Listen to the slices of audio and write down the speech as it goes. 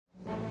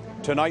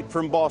Tonight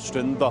from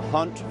Boston, the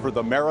hunt for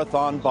the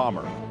marathon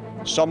bomber.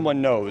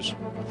 Someone knows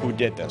who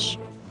did this.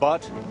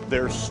 But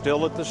they're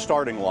still at the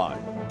starting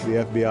line.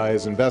 The FBI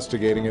is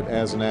investigating it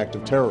as an act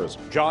of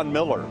terrorism. John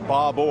Miller,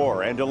 Bob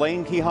Orr, and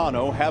Elaine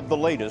Quijano have the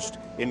latest,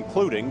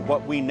 including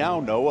what we now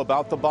know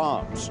about the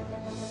bombs.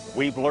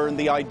 We've learned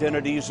the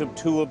identities of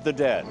two of the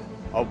dead,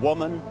 a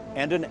woman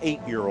and an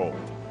 8-year-old.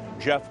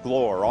 Jeff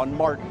Glore on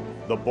Martin,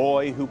 the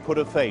boy who put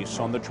a face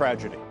on the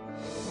tragedy.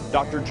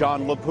 Dr.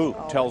 John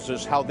LaPook tells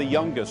us how the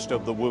youngest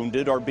of the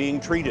wounded are being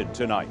treated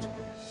tonight.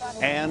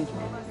 And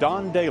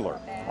Don Daler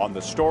on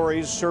the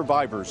stories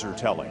survivors are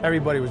telling.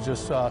 Everybody was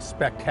just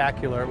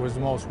spectacular. It was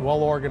the most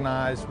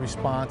well-organized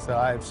response that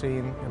I have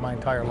seen in my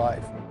entire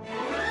life.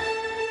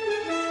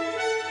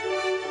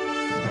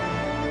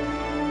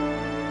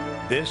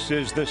 This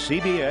is the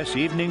CBS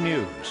Evening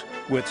News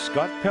with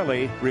Scott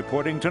Pelley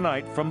reporting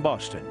tonight from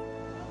Boston.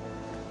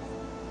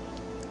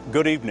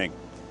 Good evening.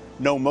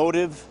 No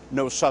motive,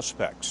 no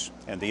suspects,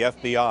 and the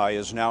FBI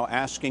is now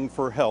asking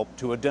for help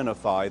to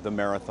identify the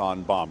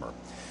marathon bomber.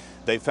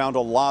 They found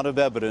a lot of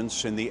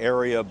evidence in the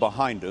area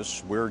behind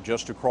us. We're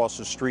just across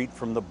the street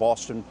from the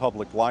Boston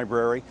Public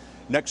Library,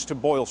 next to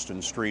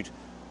Boylston Street,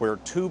 where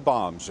 2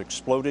 bombs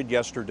exploded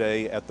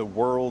yesterday at the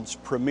world's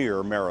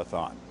premier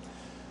marathon.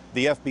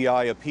 The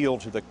FBI appeal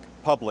to the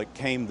public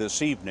came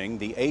this evening.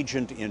 The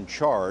agent in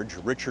charge,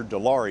 Richard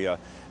Delaria,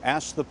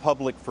 asked the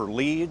public for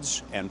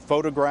leads and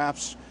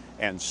photographs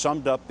and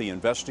summed up the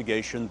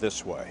investigation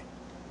this way.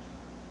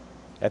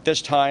 At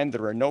this time,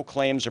 there are no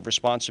claims of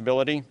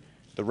responsibility.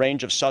 The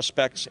range of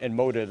suspects and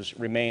motives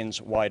remains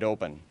wide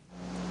open.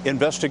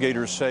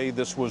 Investigators say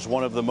this was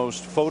one of the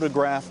most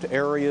photographed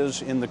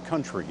areas in the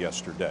country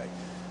yesterday.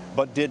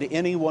 But did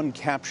anyone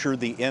capture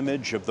the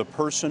image of the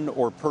person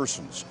or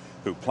persons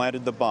who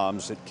planted the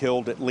bombs that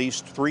killed at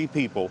least 3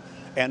 people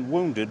and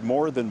wounded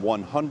more than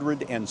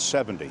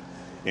 170,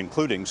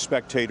 including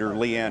spectator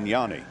Leanne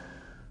Yanni?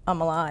 I'm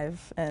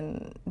alive,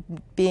 and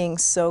being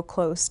so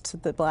close to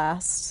the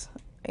blast,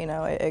 you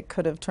know, it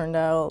could have turned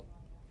out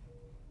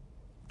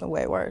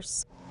way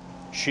worse.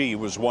 She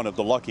was one of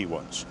the lucky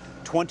ones.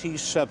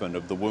 27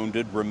 of the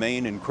wounded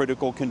remain in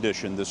critical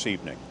condition this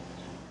evening.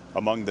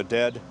 Among the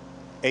dead,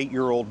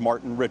 8-year-old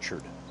Martin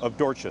Richard of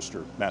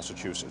Dorchester,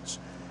 Massachusetts.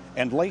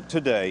 And late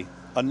today,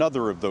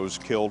 another of those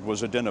killed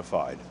was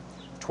identified,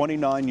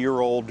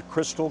 29-year-old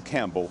Crystal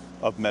Campbell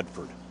of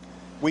Medford.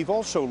 We've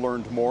also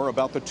learned more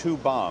about the 2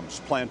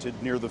 bombs planted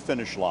near the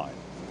finish line.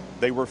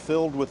 They were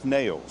filled with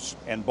nails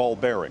and ball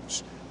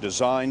bearings,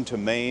 designed to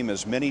maim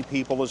as many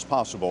people as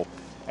possible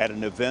at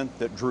an event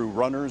that drew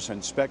runners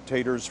and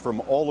spectators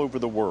from all over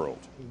the world.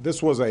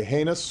 This was a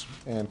heinous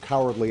and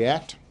cowardly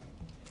act,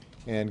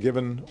 and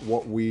given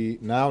what we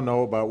now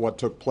know about what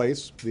took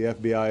place, the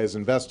FBI is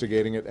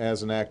investigating it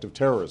as an act of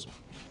terrorism.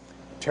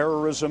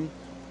 Terrorism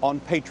on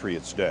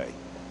Patriots' Day,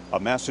 a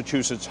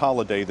Massachusetts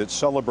holiday that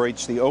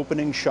celebrates the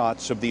opening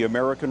shots of the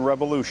American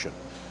Revolution,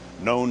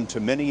 known to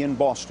many in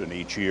Boston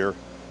each year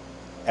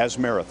as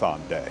Marathon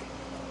Day.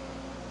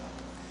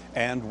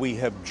 And we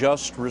have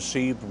just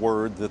received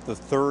word that the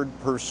 3rd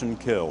person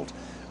killed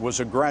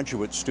was a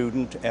graduate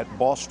student at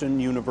Boston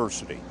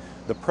University.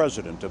 The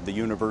president of the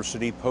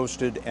university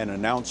posted an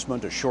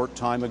announcement a short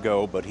time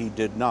ago, but he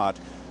did not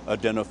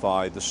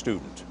identify the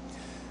student.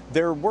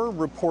 There were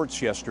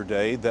reports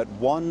yesterday that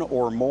 1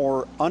 or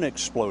more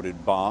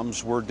unexploded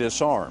bombs were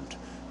disarmed,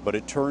 but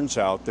it turns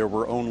out there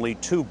were only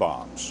 2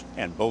 bombs,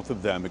 and both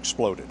of them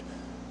exploded.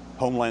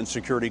 Homeland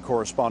Security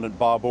correspondent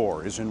Bob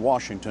Orr is in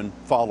Washington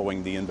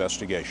following the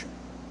investigation.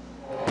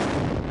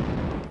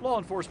 Law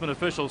enforcement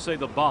officials say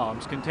the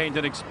bombs contained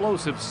an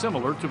explosive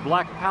similar to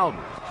black powder.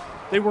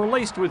 They were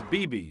laced with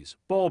BBs,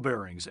 ball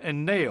bearings,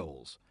 and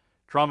nails.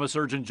 Trauma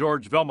surgeon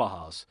George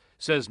Velmahaus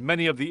says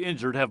many of the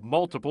injured have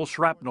multiple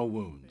shrapnel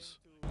wounds.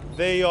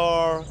 They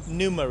are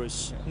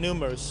numerous.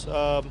 There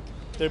are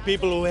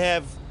people who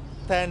have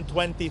 10,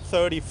 20,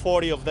 30,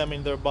 40 of them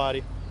in their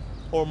body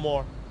or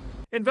more.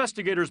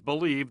 Investigators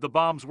believe the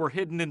bombs were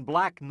hidden in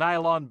black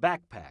nylon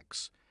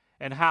backpacks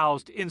and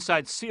housed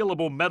inside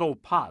sealable metal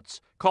pots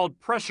called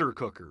pressure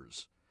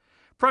cookers.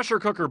 Pressure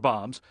cooker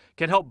bombs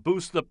can help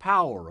boost the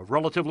power of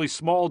relatively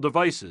small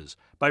devices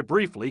by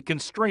briefly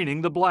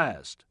constraining the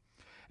blast.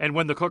 And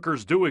when the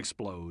cookers do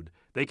explode,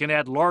 they can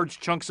add large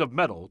chunks of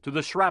metal to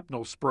the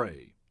shrapnel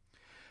spray.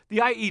 The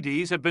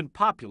IEDs have been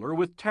popular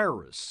with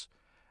terrorists.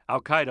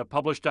 Al-Qaeda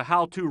published a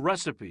how-to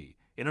recipe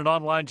in an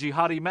online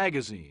jihadi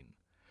magazine.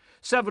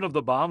 7 of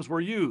the bombs were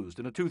used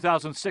in a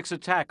 2006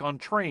 attack on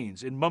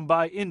trains in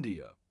Mumbai,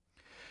 India.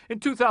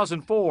 In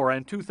 2004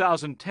 and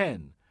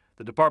 2010,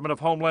 the Department of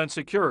Homeland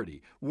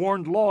Security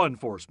warned law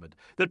enforcement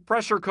that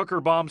pressure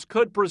cooker bombs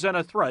could present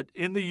a threat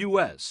in the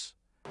U.S.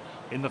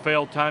 In the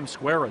failed Times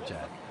Square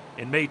attack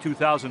in May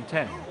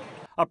 2010,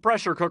 a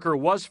pressure cooker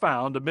was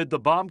found amid the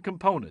bomb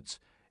components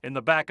in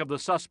the back of the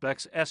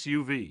suspect's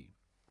SUV.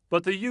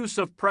 But the use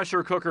of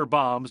pressure cooker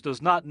bombs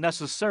does not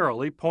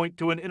necessarily point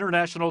to an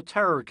international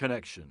terror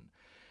connection.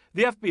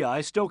 The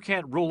FBI still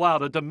can't rule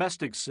out a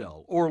domestic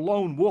cell or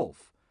lone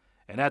wolf,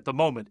 And at the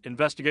moment,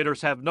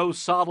 investigators have no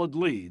solid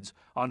leads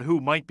on who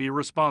might be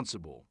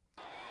responsible.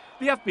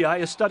 The FBI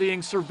is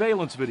studying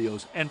surveillance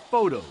videos and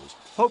photos,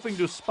 hoping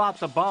to spot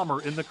the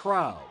bomber in the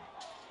crowd.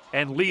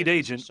 And lead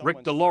agent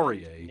Rick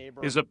Delorier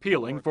is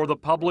appealing for the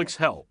public's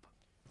help.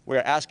 We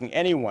are asking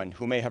anyone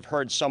who may have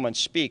heard someone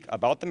speak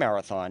about the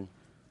marathon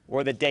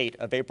or the date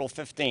of April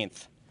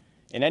 15th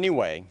in any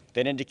way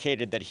that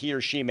indicated that he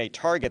or she may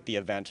target the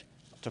event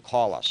to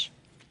call us.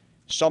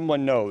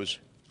 Someone knows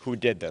who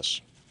did this.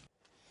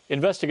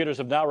 Investigators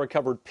have now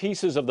recovered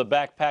pieces of the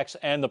backpacks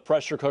and the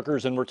pressure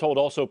cookers, and we're told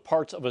also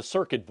parts of a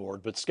circuit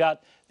board. But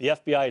Scott, the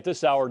FBI at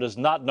this hour does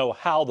not know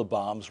how the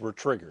bombs were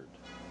triggered.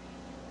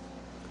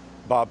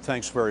 Bob,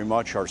 thanks very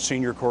much. Our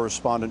senior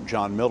correspondent,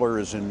 John Miller,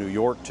 is in New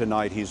York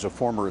tonight. He's a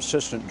former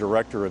assistant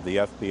director of the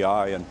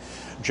FBI. And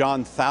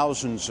John,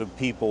 thousands of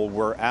people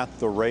were at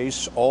the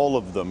race. All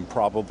of them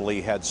probably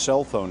had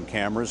cell phone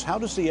cameras. How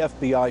does the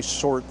FBI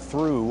sort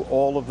through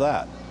all of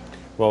that?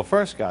 Well,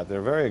 first, Scott,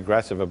 they're very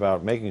aggressive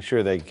about making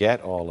sure they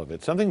get all of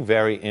it. Something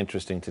very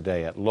interesting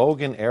today at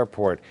Logan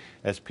Airport,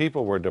 as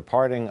people were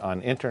departing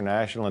on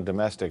international and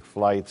domestic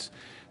flights,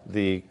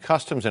 the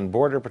Customs and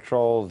Border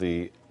Patrol,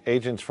 the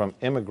agents from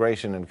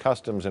Immigration and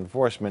Customs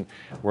Enforcement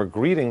were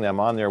greeting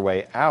them on their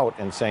way out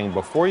and saying,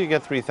 before you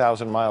get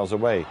 3,000 miles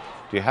away,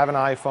 do you have an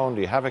iPhone?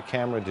 Do you have a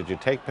camera? Did you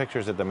take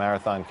pictures at the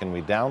marathon? Can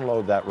we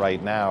download that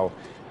right now?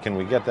 Can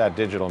we get that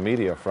digital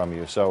media from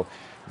you? So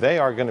they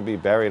are going to be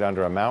buried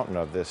under a mountain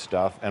of this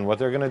stuff. And what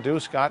they're going to do,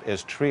 Scott,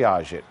 is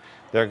triage it.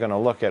 They're going to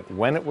look at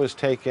when it was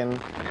taken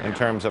in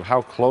terms of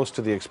how close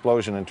to the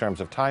explosion in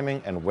terms of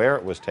timing and where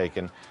it was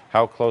taken,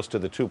 how close to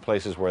the two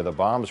places where the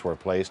bombs were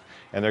placed,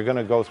 and they're going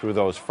to go through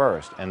those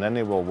first. And then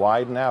they will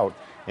widen out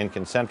in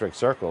concentric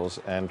circles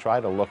and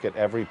try to look at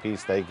every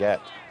piece they get.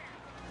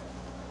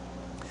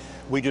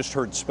 We just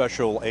heard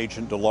Special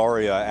Agent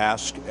Delorier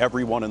ask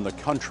everyone in the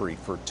country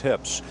for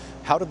tips.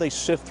 How do they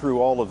sift through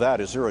all of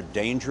that? Is there a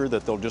danger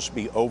that they'll just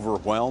be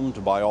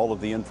overwhelmed by all of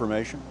the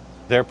information?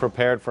 They're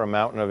prepared for a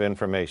mountain of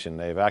information.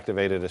 They've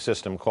activated a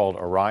system called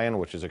Orion,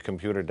 which is a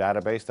computer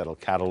database that'll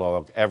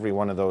catalog every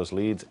one of those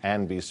leads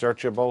and be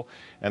searchable.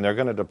 And they're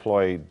going to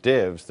deploy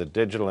DIVS, the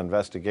Digital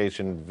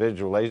Investigation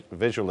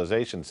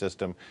Visualization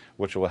System,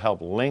 which will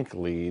help link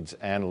leads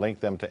and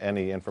link them to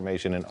any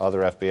information in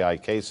other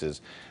FBI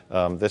cases.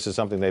 This is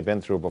something they've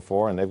been through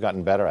before, and they've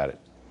gotten better at it.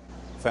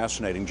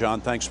 Fascinating. John,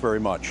 thanks very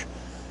much.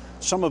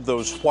 Some of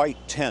those white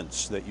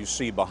tents that you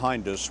see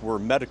behind us were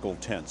medical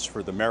tents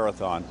for the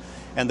marathon,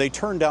 and they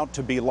turned out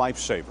to be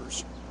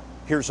lifesavers.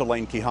 Here's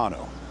Elaine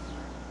Quijano.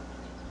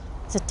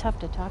 Is it tough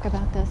to talk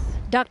about this?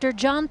 Dr.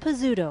 John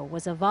Pizzuto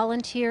was a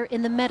volunteer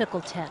in the medical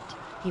tent.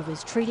 He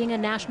was treating a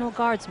National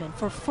Guardsman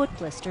for foot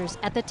blisters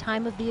at the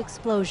time of the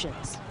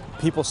explosions.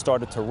 People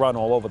started to run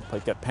all over the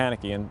place, get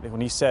panicky, and when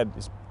he said,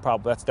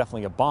 that's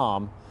definitely a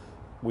bomb,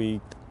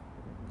 we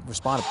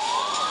responded.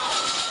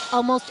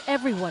 Almost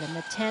everyone in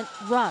the tent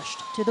rushed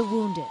to the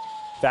wounded.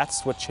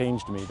 That's what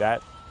changed me.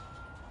 That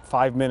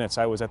 5 minutes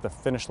I was at the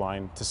finish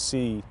line to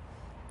see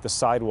the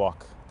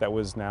sidewalk that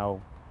was now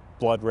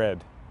blood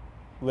red,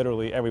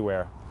 literally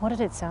everywhere. What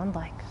did it sound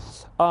like?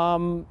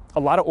 A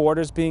lot of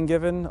orders being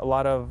given,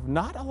 not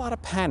a lot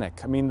of panic.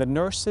 I mean, the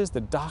nurses,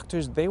 the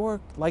doctors, they were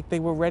like they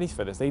were ready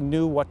for this. They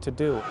knew what to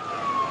do.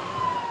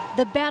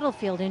 The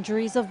battlefield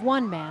injuries of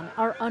one man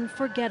are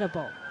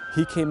unforgettable.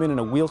 He came in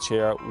a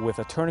wheelchair with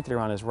a tourniquet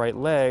around his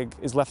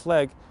left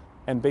leg,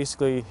 and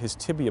basically his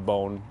tibia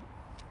bone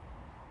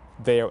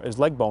there, his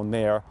leg bone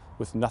there,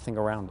 with nothing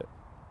around it.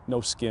 No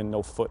skin,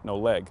 no foot, no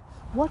leg.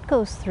 What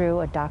goes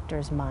through a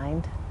doctor's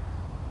mind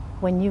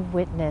when you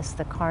witness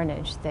the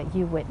carnage that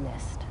you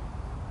witnessed?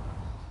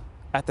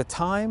 At the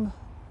time,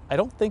 I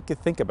don't think you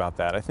think about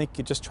that. I think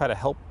you just try to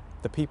help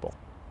the people.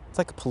 It's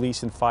like the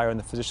police and fire and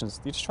the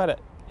physicians. You just try to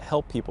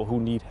help people who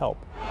need help.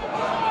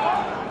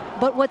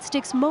 But what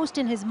sticks most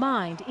in his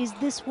mind is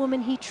this woman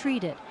he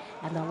treated,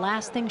 and the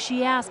last thing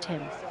she asked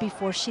him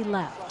before she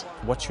left.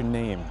 What's your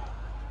name?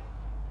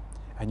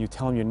 And you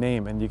tell them your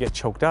name, and you get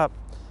choked up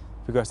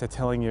because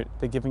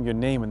they're giving your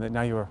name, and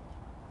now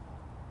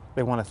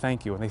they want to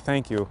thank you, and they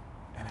thank you,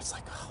 and it's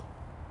like, oh,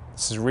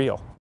 this is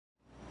real.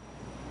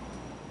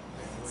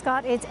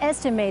 Scott, it's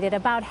estimated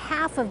about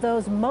half of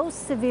those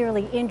most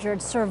severely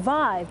injured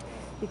survived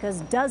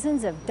because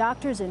dozens of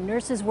doctors and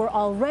nurses were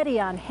already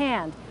on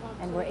hand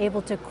and were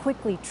able to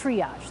quickly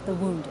triage the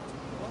wounded.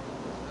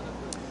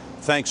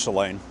 Thanks,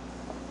 Elaine.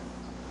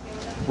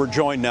 We're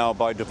joined now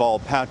by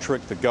Deval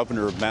Patrick, the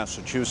governor of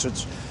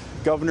Massachusetts.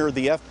 Governor,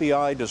 the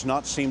FBI does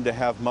not seem to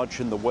have much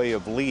in the way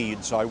of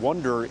leads. I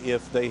wonder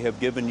if they have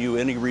given you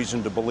any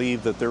reason to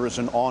believe that there is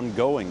an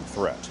ongoing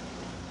threat.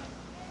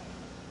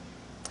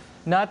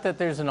 Not that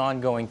there's an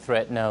ongoing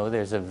threat, no.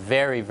 There's a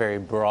very, very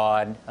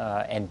broad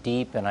and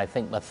deep and I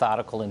think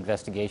methodical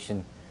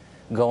investigation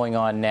going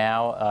on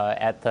now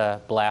at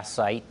the blast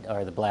site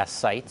or the blast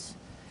sites.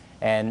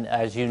 And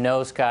as you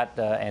know, Scott,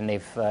 and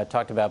they've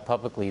talked about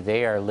publicly,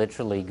 they are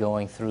literally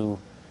going through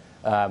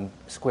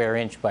square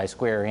inch by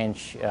square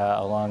inch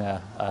along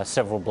a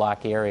several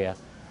block area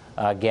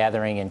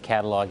gathering and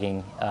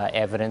cataloging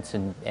evidence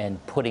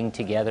and putting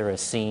together a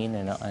scene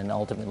and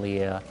ultimately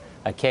a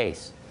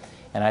case.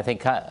 And I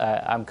think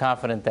I'm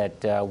confident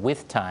that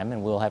with time,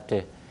 and we'll have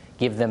to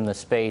give them the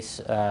space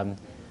and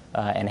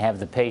have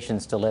the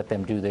patience to let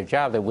them do their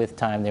job, that with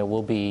time there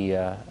will be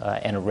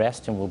an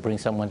arrest and we'll bring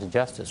someone to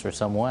justice, or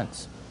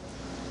someone's.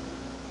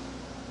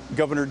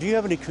 Governor, do you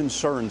have any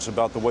concerns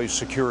about the way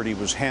security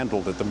was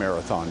handled at the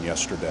marathon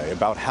yesterday,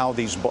 about how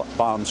these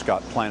bombs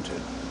got planted?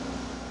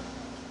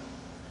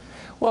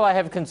 Well, I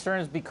have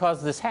concerns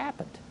because this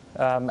happened.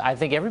 I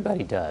think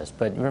everybody does.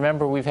 But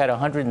remember, we've had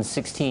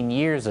 116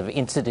 years of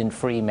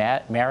incident-free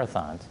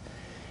marathons.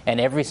 And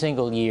every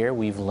single year,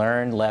 we've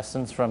learned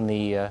lessons from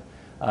the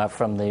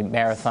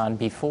marathon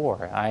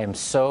before. I am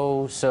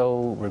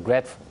so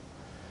regretful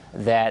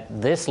that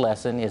this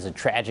lesson is a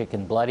tragic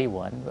and bloody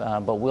one,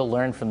 but we'll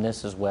learn from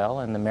this as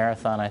well. And the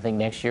marathon, I think,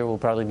 next year will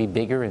probably be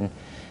bigger and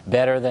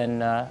better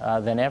than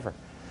ever.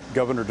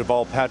 Governor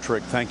Deval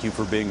Patrick, thank you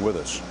for being with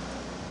us.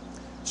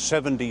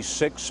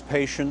 76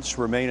 patients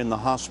remain in the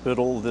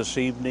hospital this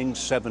evening.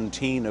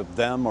 17 of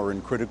them are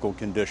in critical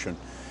condition.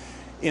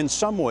 In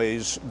some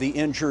ways, the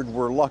injured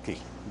were lucky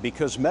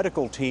because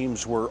medical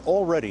teams were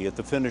already at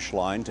the finish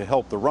line to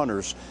help the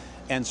runners,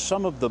 and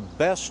some of the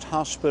best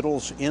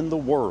hospitals in the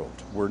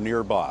world were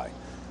nearby.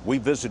 We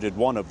visited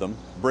one of them,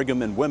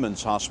 Brigham and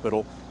Women's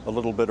Hospital, a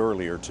little bit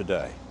earlier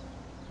today.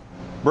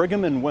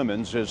 Brigham and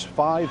Women's is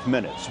 5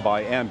 minutes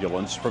by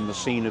ambulance from the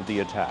scene of the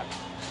attack.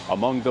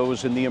 Among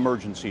those in the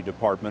emergency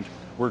department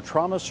were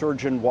trauma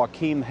surgeon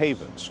Joaquim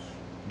Havens,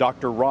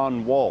 Dr.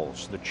 Ron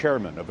Walls, the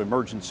chairman of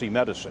emergency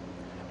medicine,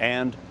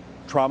 and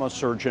trauma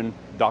surgeon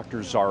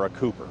Dr. Zara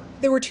Cooper.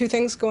 There were two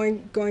things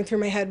going through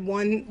my head.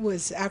 One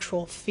was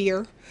actual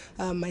fear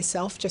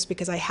myself, just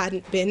because I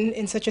hadn't been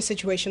in such a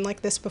situation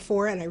like this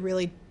before, and I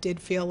really did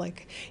feel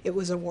like it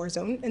was a war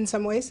zone in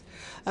some ways.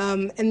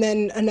 And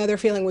then another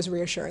feeling was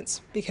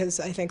reassurance, because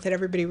I think that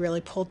everybody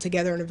really pulled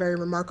together in a very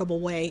remarkable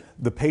way.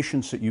 The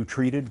patients that you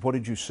treated, what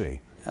did you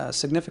see? A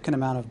significant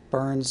amount of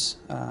burns,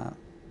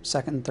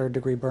 second and third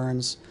degree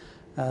burns,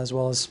 as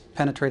well as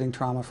penetrating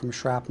trauma from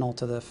shrapnel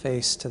to the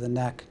face, to the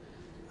neck,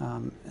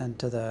 and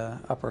to the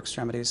upper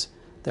extremities.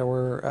 There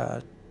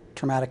were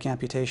traumatic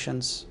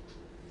amputations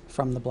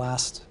from the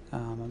blast,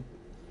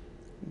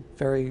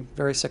 very,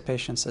 very sick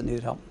patients that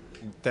needed help.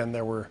 Then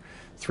there were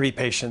 3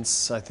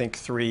 patients, I think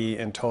 3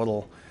 in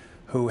total,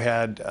 who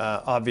had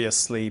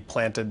obviously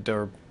planted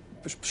or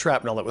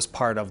shrapnel that was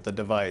part of the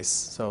device.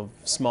 So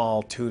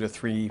small 2 to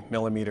 3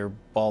 millimeter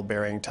ball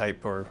bearing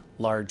type or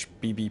large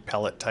BB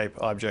pellet type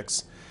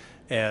objects,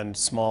 and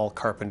small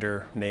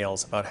carpenter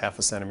nails about ½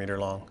 a centimeter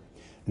long.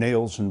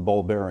 Nails and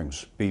ball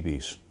bearings,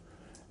 BBs,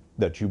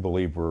 that you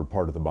believe were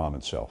part of the bomb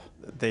itself.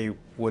 They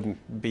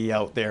wouldn't be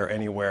out there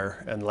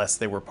anywhere unless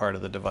they were part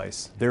of the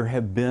device. There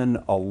have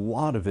been a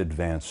lot of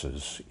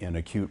advances in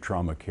acute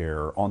trauma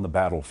care on the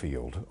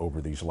battlefield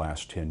over these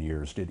last 10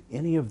 years. Did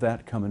any of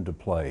that come into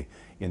play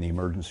in the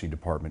emergency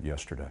department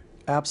yesterday?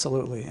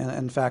 Absolutely. And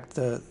in fact,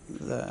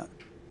 the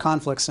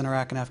conflicts in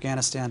Iraq and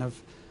Afghanistan have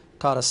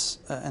taught us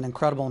an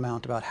incredible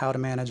amount about how to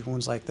manage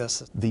wounds like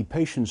this. The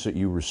patients that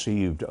you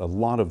received, a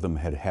lot of them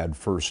had had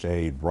first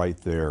aid right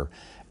there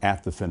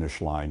at the finish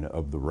line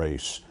of the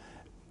race.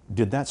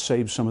 Did that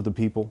save some of the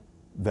people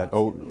that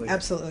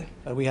Absolutely.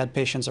 We had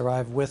patients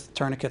arrive with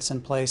tourniquets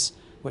in place,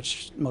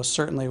 which most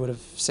certainly would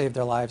have saved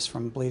their lives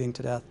from bleeding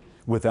to death.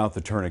 Without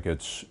the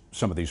tourniquets,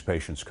 some of these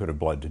patients could have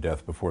bled to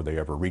death before they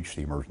ever reached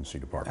the emergency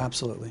department.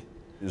 Absolutely.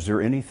 Is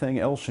there anything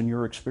else in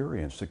your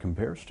experience that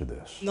compares to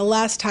this? The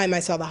last time I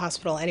saw the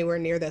hospital anywhere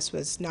near this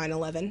was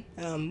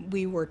 9/11.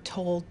 We were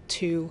told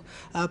to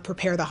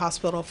prepare the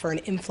hospital for an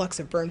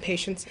influx of burn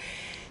patients,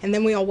 and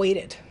then we all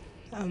waited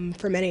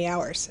for many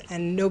hours,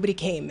 and nobody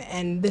came.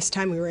 And this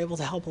time we were able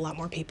to help a lot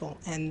more people,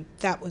 and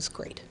that was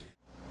great.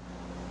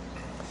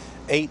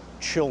 8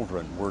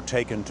 children were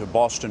taken to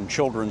Boston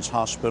Children's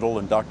Hospital,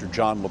 and Dr.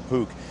 John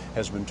LaPook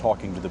has been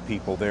talking to the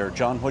people there.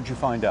 John, what'd you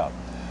find out?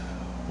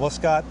 Well,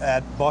 Scott,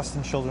 at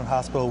Boston Children's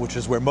Hospital, which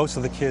is where most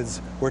of the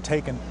kids were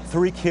taken,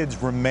 3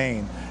 kids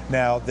remain.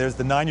 Now, there's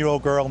the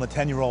 9-year-old girl and the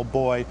 10-year-old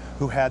boy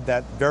who had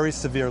that very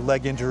severe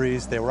leg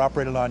injuries. They were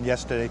operated on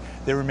yesterday.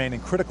 They remain in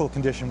critical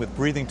condition with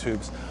breathing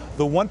tubes.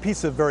 The one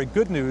piece of very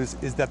good news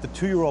is that the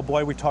 2-year-old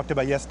boy we talked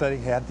about yesterday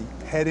had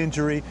the head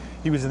injury.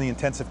 He was in the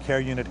intensive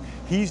care unit.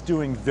 He's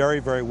doing very,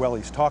 very well.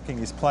 He's talking,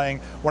 he's playing.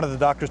 One of the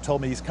doctors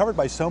told me he's covered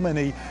by so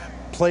many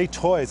play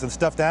toys and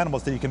stuffed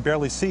animals that you can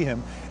barely see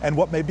him. And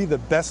what may be the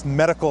best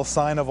medical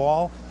sign of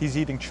all, he's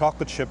eating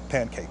chocolate chip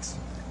pancakes.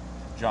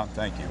 John,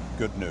 thank you.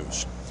 Good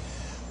news.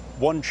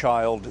 One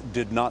child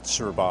did not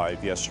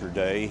survive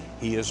yesterday.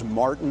 He is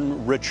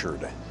Martin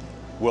Richard.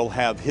 We'll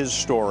have his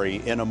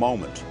story in a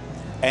moment.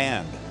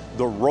 And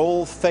the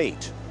role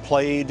fate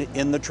played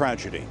in the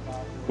tragedy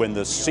when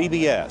the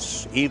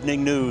CBS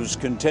Evening News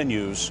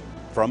continues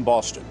from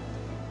Boston.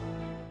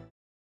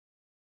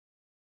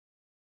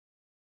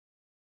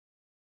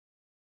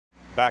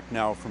 Back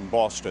now from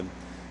Boston.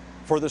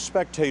 For the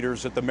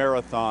spectators at the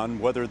marathon,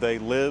 whether they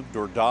lived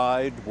or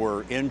died,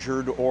 were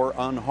injured or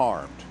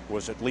unharmed,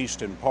 was at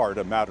least in part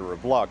a matter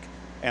of luck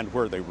and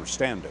where they were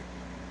standing.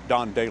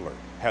 Don Daler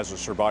has a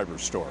survivor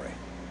story.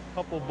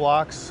 Couple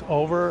blocks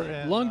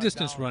over.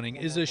 Long-distance running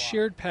is a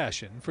shared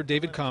passion for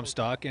David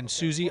Comstock and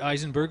Susie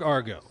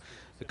Eisenberg-Argo,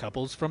 the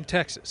couple's from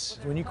Texas.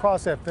 When you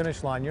cross that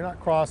finish line, you're not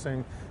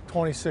crossing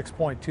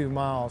 26.2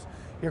 miles.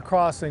 You're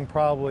crossing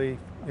probably,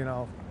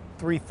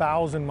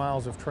 3,000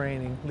 miles of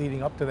training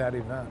leading up to that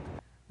event.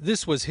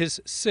 This was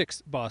his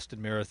 6th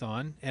Boston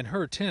Marathon and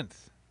her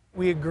 10th.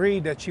 We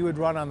agreed that she would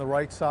run on the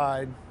right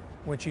side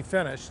when she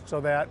finished so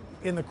that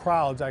in the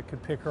crowds I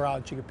could pick her out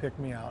and she could pick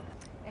me out.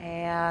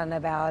 And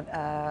about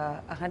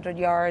 100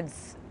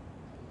 yards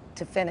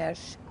to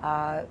finish,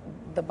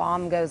 the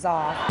bomb goes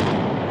off.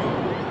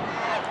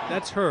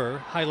 That's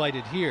her,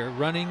 highlighted here,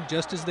 running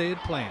just as they had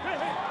planned.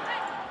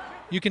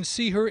 You can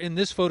see her in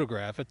this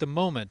photograph at the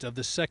moment of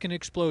the second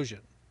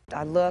explosion.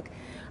 I look,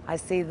 I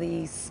see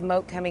the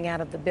smoke coming out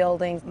of the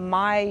building.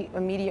 My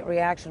immediate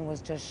reaction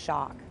was just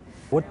shock.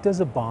 What does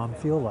a bomb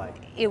feel like?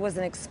 It was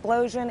an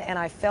explosion and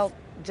I felt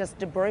just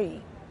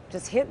debris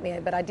just hit me,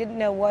 but I didn't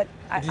know what.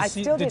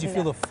 Did you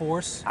feel the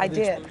force? I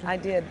did,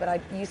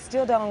 but you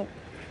still don't.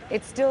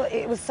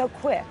 It was so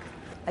quick.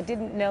 I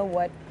didn't know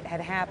what had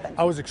happened.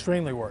 I was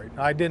extremely worried.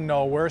 I didn't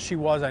know where she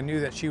was. I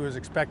knew that she was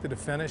expected to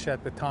finish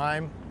at the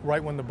time,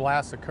 right when the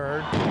blast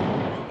occurred.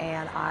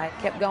 And I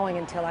kept going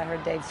until I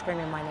heard Dave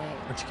screaming my name.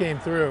 When she came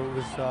through, it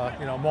was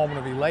a moment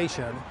of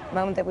elation. The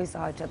moment that we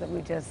saw each other,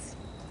 we just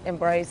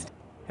embraced.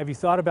 Have you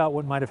thought about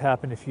what might have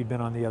happened if you'd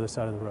been on the other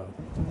side of the road?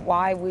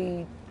 Why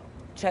we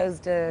chose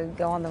to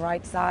go on the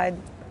right side,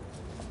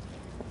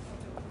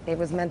 it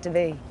was meant to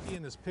be.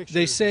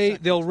 They say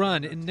they'll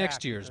run in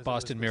next year's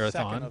Boston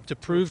Marathon to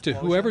prove to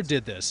whoever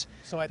did this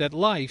that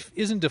life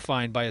isn't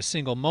defined by a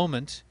single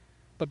moment,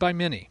 but by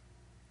many.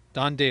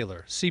 Don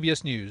Daler,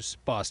 CBS News,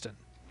 Boston.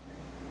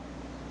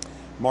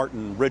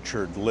 Martin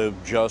Richard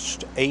lived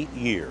just 8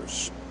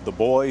 years, the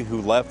boy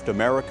who left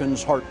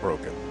Americans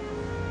heartbroken.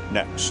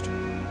 Next.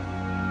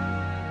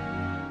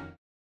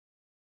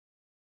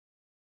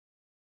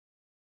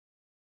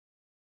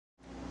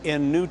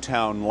 In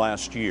Newtown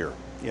last year,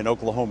 in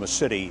Oklahoma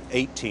City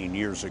 18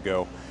 years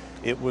ago,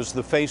 it was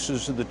the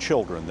faces of the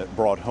children that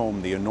brought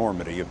home the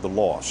enormity of the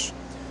loss.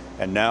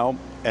 And now,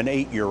 an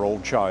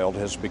 8-year-old child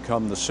has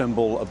become the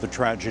symbol of the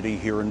tragedy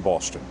here in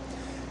Boston.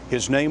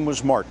 His name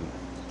was Martin,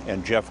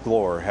 and Jeff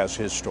Glore has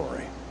his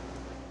story.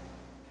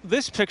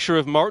 This picture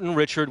of Martin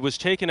Richard was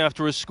taken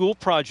after a school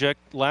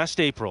project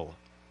last April.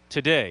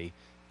 Today,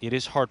 it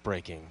is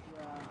heartbreaking.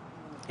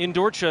 In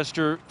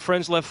Dorchester,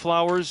 friends left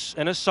flowers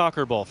and a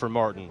soccer ball for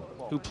Martin,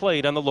 who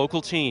played on the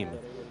local team.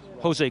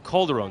 Jose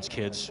Calderon's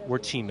kids were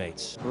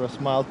teammates. For a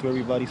smile to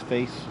everybody's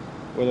face,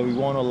 whether we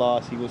won or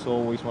lost, he was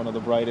always one of the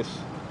brightest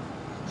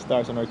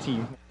stars on our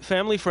team.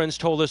 Family friends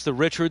told us the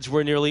Richards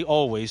were nearly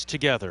always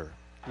together.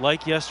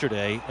 Like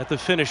yesterday at the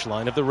finish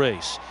line of the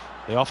race,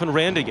 they often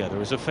ran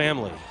together as a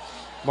family.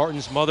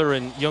 Martin's mother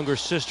and younger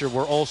sister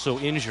were also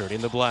injured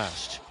in the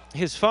blast.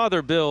 His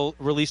father, Bill,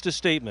 released a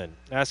statement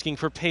asking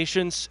for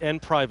patience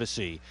and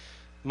privacy.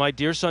 My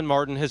dear son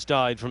Martin has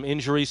died from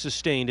injuries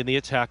sustained in the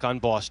attack on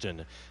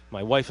Boston.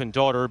 My wife and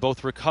daughter are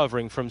both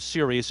recovering from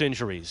serious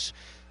injuries.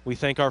 We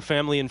thank our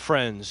family and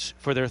friends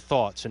for their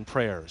thoughts and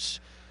prayers.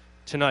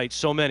 Tonight,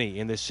 so many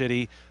in this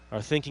city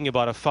are thinking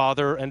about a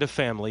father and a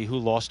family who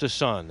lost a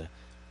son,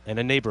 and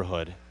a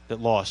neighborhood that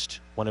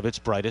lost one of its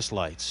brightest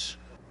lights.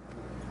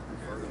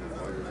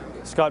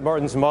 Scott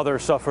Martin's mother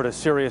suffered a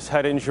serious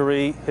head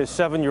injury. His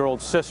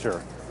 7-year-old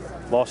sister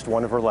lost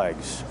one of her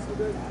legs.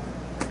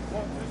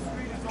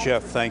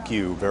 Jeff, thank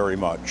you very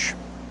much.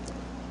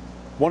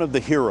 One of the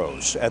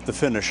heroes at the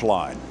finish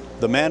line,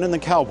 the man in the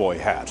cowboy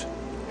hat,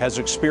 has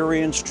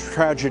experienced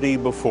tragedy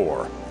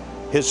before.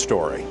 His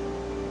story,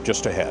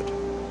 just ahead.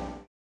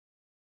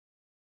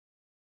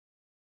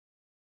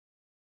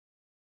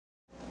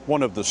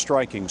 One of the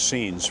striking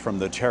scenes from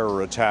the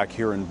terror attack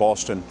here in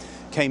Boston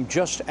came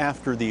just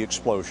after the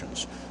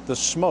explosions. The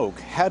smoke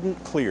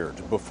hadn't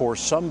cleared before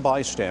some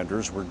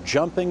bystanders were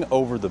jumping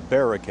over the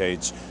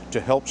barricades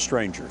to help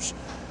strangers.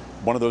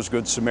 One of those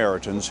good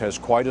Samaritans has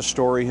quite a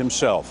story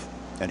himself,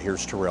 and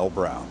here's Terrell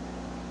Brown.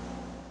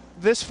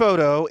 This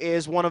photo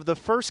is one of the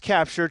first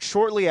captured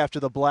shortly after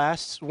the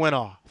blasts went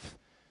off.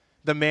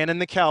 The man in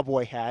the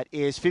cowboy hat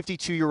is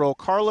 52-year-old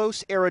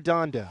Carlos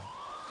Arredondo,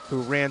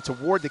 who ran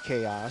toward the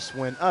chaos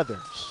when others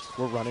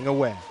were running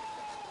away.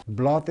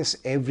 Blood is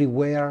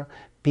everywhere,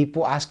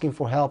 people asking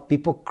for help,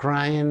 people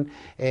crying,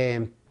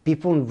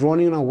 people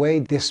running away.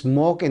 The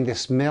smoke and the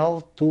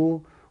smell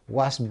too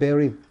was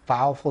very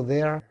powerful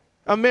there.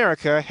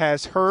 America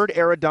has heard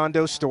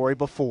Arredondo's story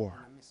before.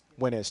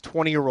 When his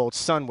 20-year-old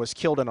son was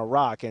killed in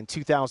Iraq in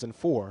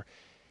 2004,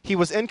 he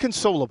was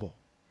inconsolable.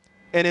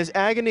 In his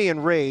agony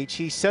and rage,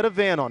 he set a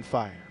van on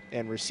fire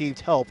and received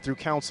help through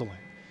counseling.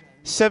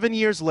 7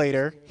 years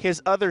later,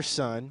 his other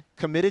son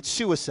committed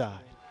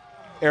suicide.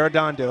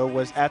 Arredondo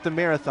was at the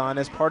marathon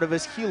as part of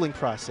his healing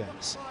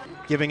process,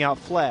 giving out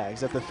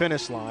flags at the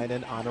finish line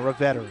in honor of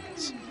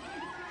veterans.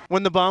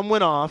 When the bomb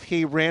went off,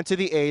 he ran to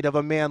the aid of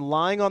a man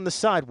lying on the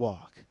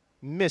sidewalk,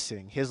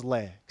 missing his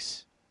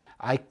legs.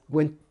 I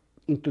went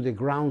into the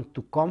ground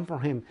to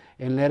comfort him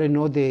and let him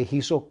know that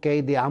he's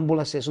okay. The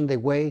ambulance is on the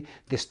way.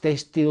 They stay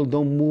still,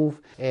 don't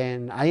move.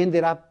 And I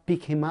ended up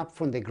picking him up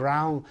from the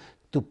ground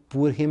to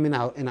put him in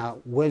a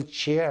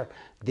wheelchair.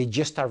 They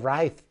just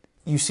arrived.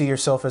 You see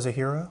yourself as a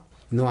hero?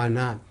 No, I'm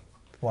not.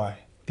 Why?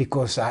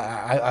 Because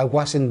I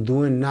wasn't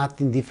doing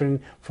nothing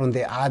different from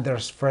the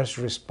others first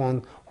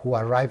respond who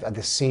arrived at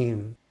the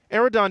scene.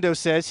 Arredondo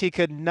says he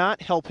could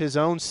not help his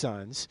own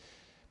sons,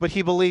 but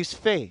he believes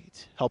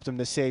fate helped him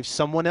to save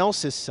someone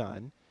else's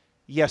son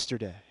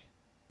yesterday.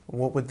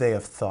 What would they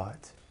have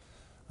thought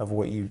of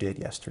what you did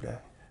yesterday?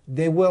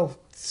 They will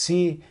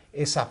see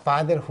as a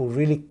father who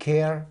really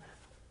cared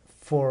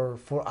for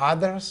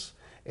others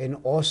and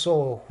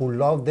also who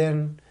loved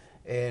them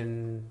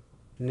and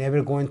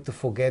never going to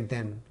forget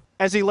them.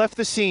 As he left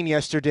the scene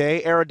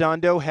yesterday,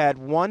 Arredondo had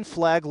one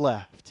flag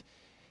left.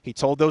 He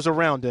told those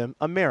around him,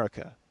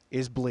 America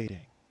is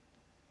bleeding.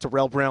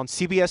 Terrell Brown,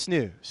 CBS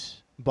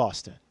News,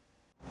 Boston.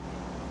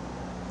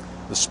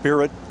 The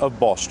spirit of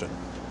Boston.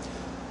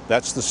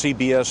 That's the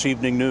CBS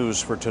Evening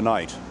News for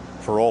tonight.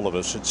 For all of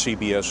us at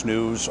CBS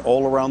News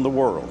all around the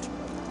world,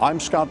 I'm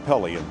Scott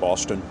Pelley in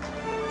Boston.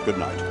 Good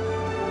night.